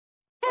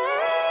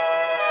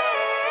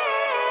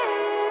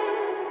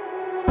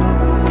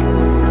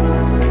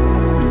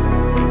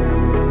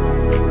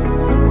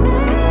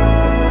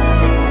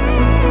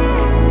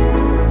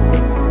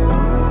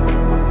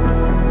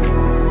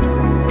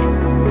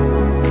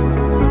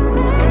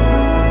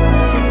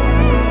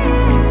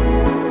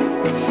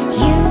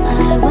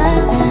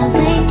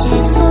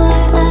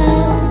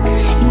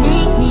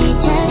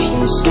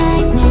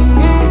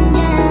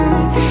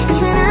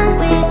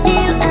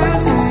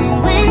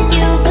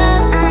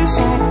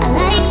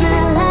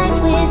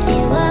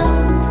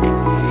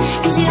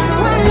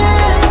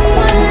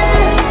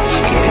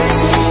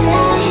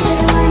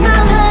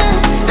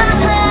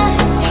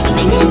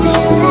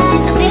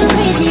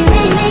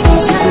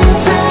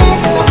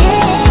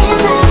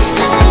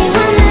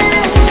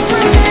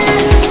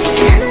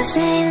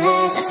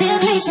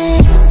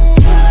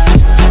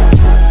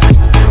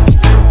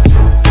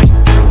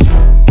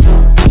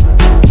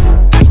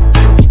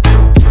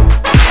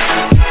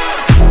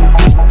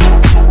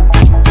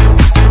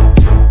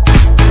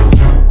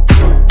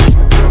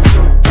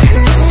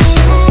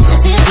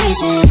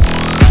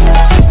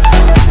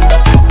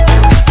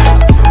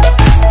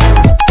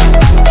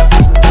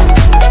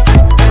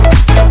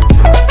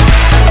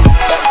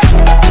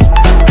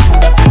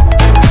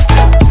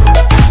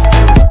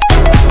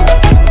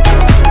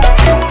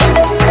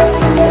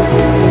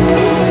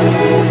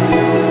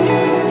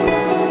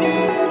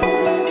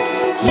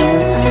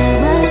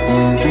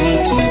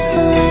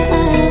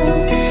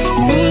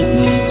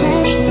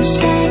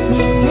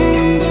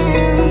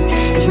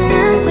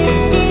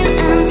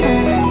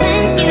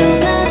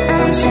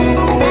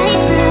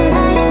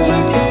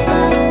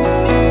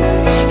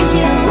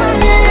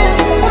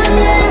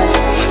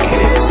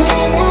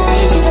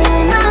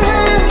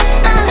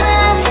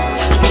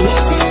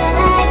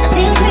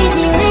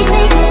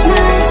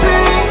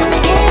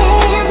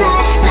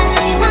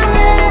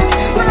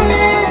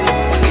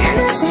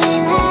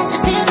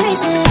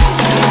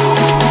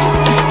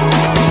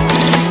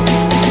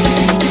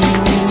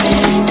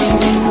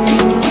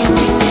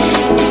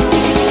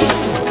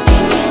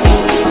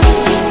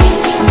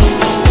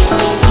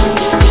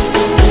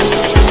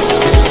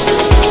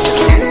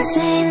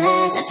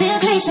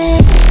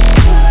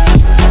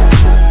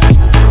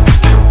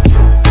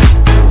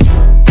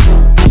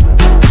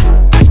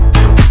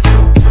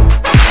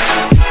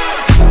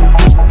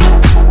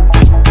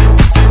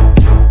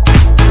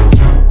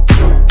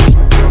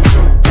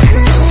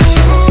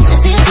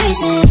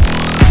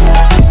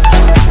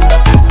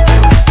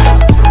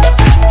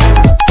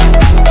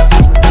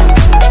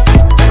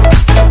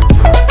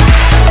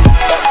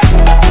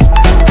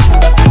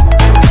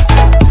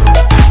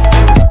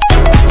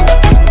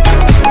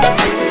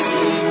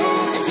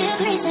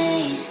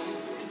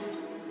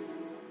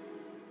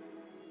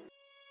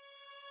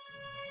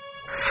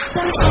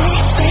Let me stay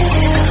with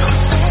you.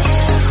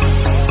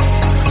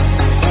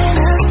 And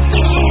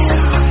asking you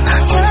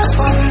just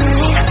one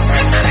night.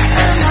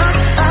 I'm not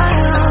by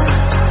your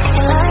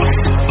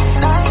life.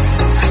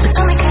 But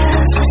tell me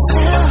 'cause we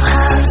still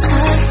have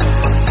time.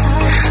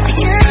 I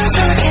can't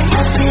say I can't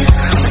help you,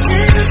 but do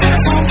you feel the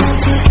same,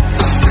 don't you?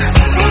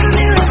 I think of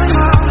you every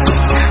moment.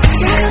 I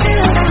think of you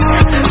every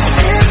moment. I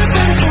can't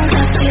say I can't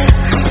help you,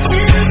 but do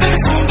you feel the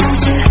same,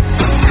 don't you?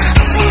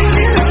 I think of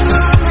you every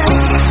moment.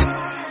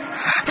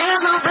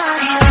 There's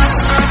nobody else.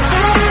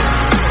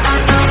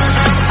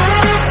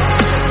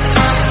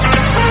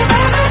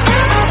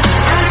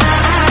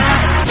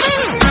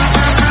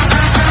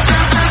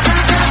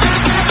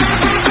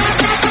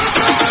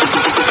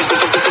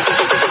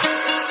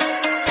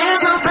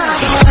 There's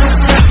nobody else. There's nobody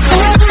else.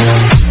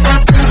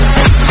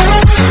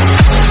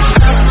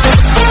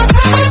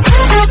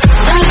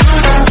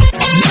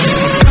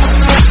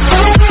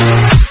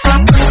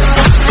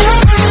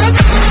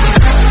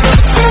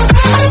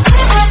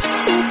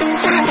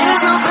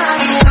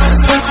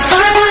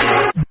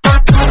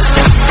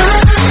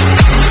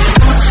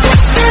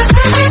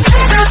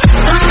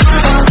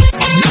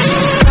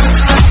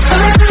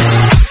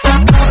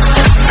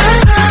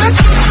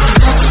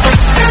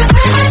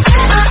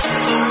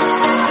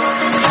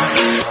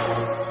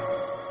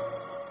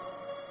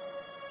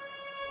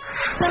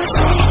 Let me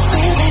stay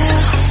with you.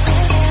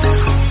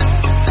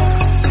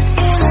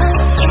 And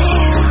asking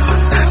you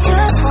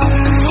just one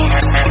night.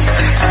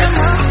 I'm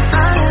not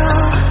by your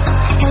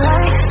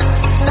life.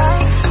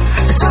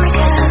 But tell me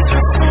 'cause we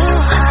still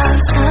have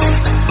time.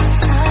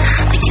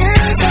 I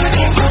can't say I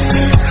can't help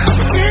you,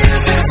 but do you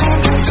feel the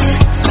same, don't you?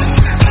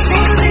 I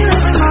think of you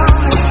every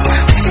moment.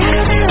 I think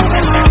of you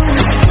every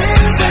moment. I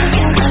can't say I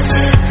can't help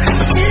you,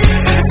 but do you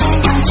feel the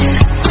same, don't you?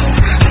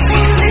 I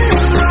think of you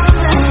every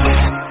moment.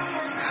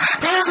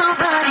 There's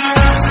nobody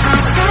else.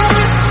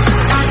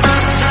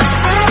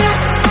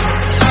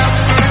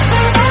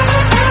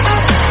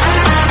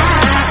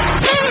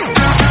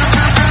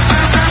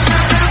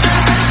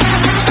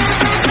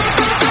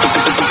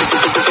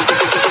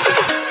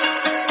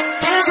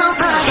 There's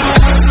nobody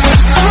else.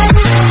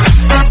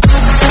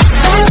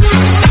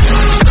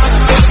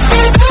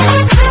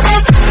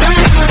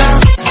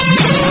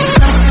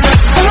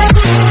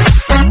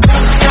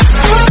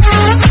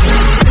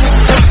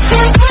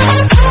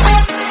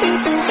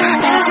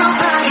 There's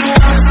nobody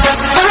else.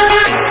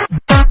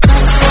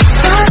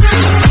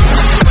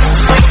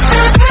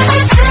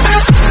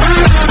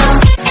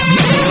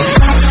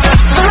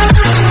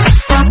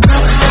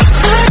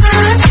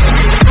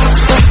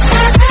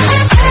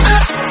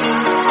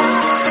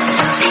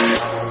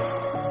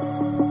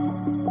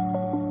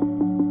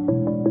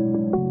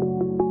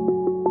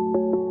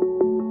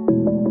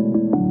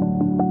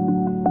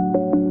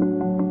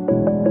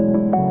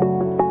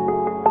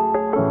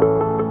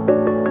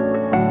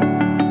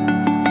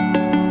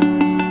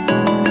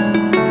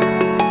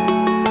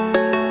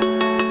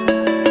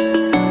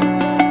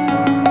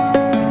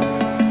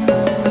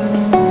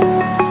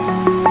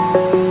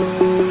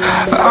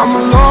 I'm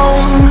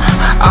alone,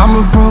 I'm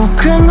a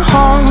broken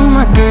home.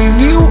 I gave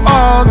you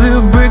all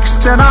the bricks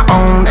that I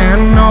own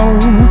and know.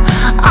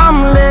 I'm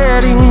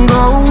letting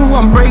go,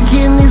 I'm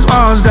breaking these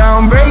walls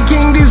down,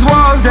 breaking these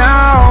walls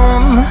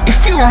down.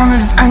 If you want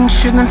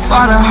adventure, then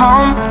fly to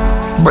home.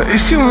 But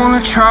if you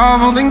wanna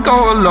travel, then go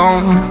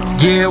alone.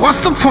 Yeah, what's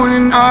the point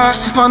in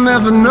us if I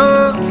never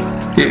know?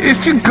 Yeah,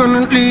 if you're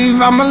gonna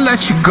leave, I'ma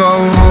let you go.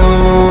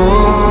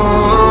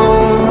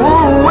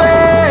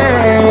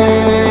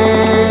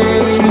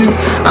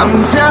 I'm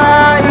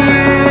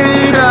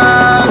tired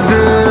of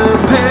the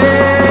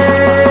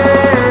pain.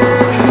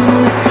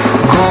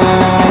 Go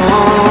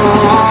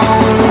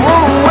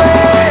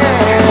away.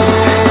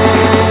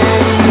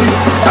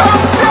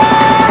 I'm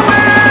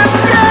tired of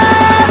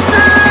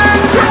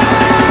guessing time.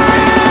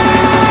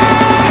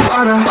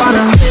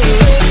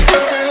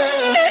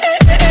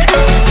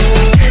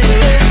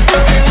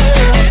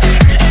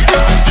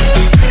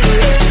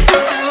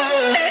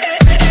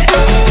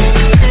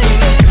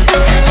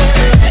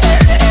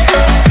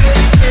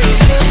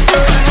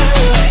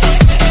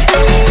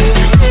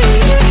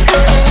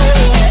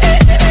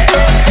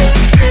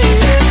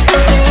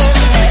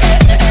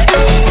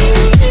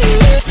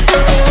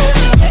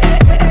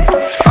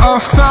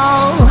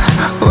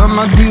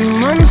 My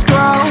demons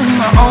growl,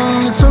 my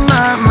own little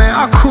nightmare,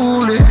 I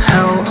call it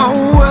hell, oh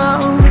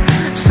well.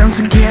 It's time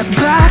to get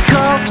back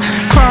up,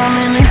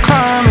 climbing and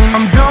climbing.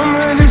 I'm done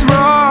with this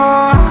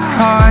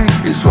ride,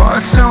 is what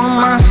I tell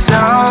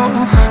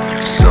myself,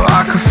 so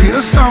I could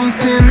feel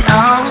something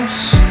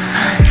else.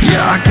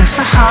 Yeah, I guess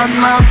I had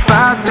my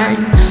bad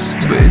days,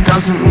 but it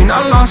doesn't mean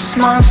I lost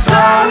my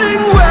style.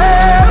 Darling,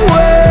 where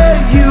were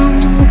you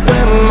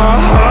when my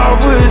heart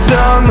was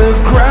on the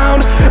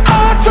ground? I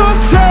thought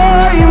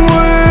time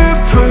would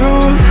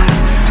prove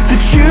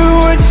that you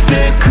would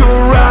stick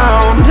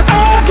around.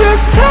 I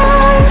guess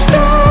time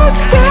stood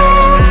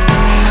still,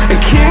 a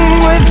king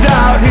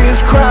without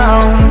his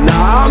crown.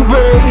 Now I'm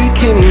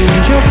breaking,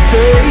 you're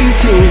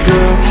faking,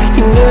 girl.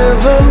 You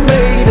never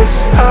made a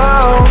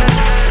sound.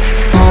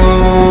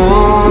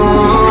 Oh.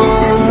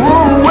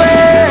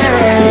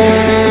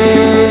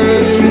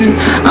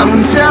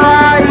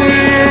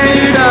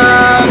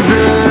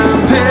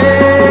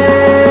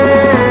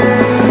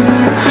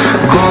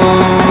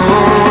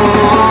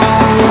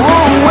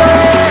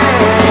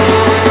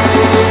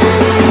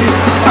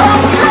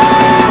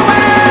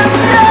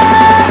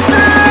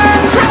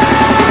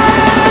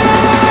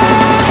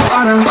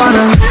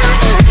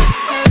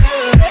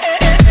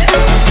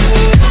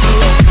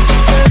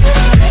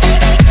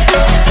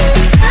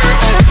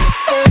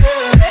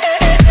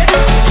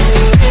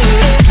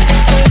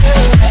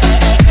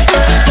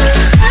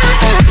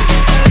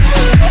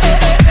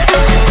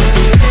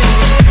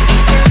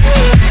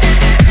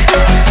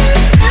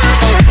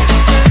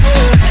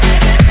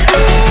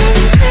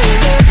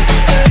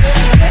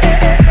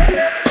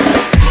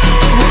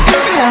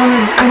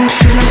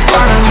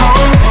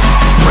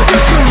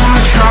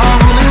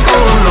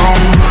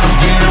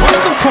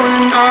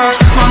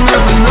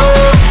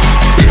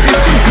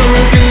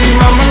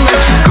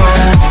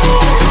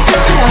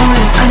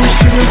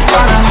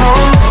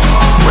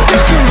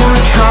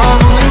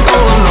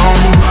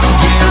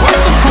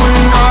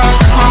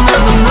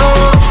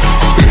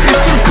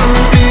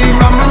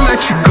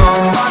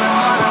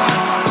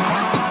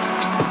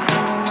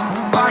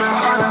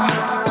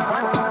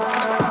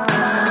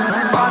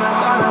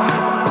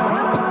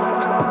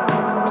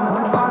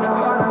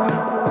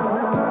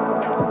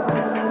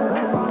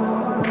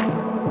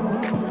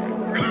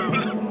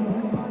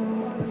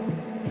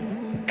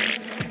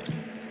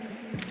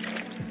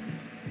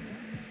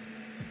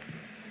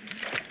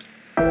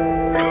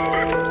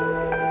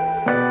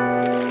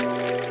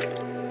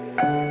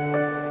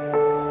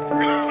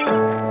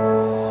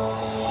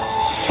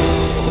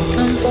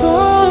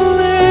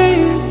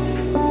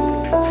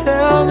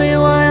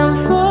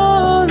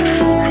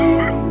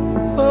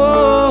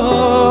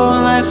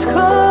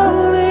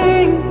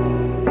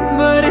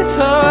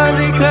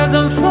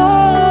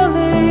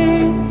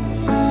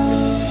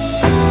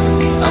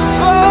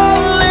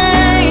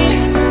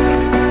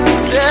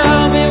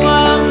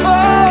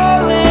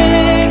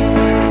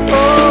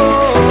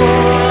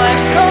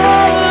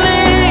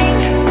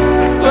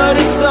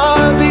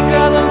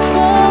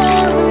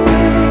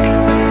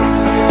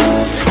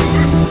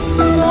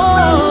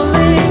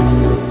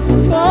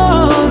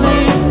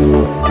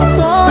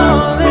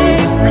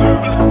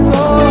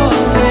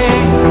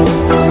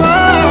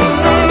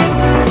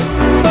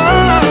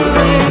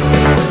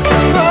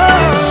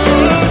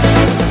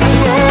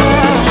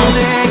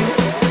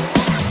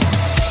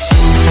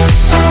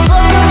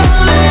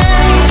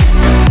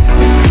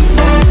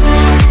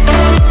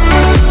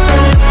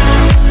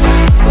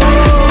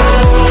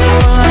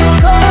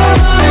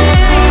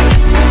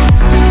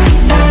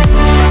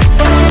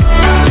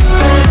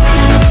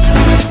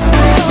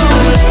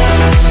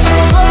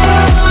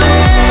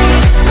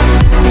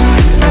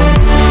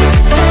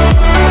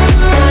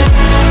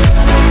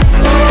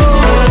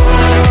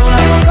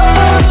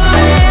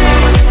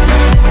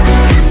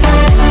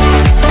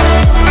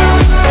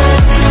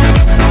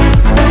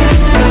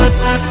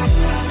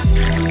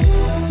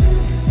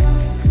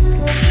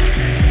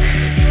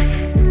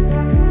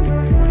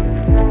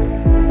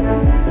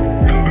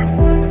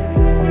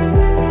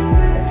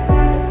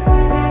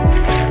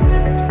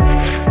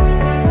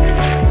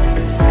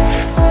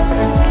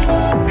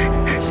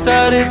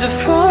 to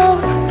fall,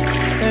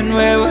 and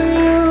where were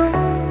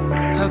you?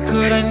 How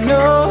could I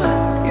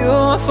know you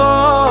were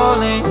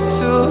falling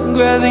too?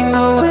 Grabbing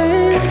the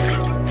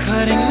wind,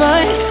 cutting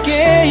my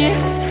skin,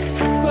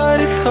 but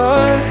it's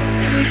hard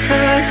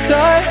because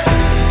I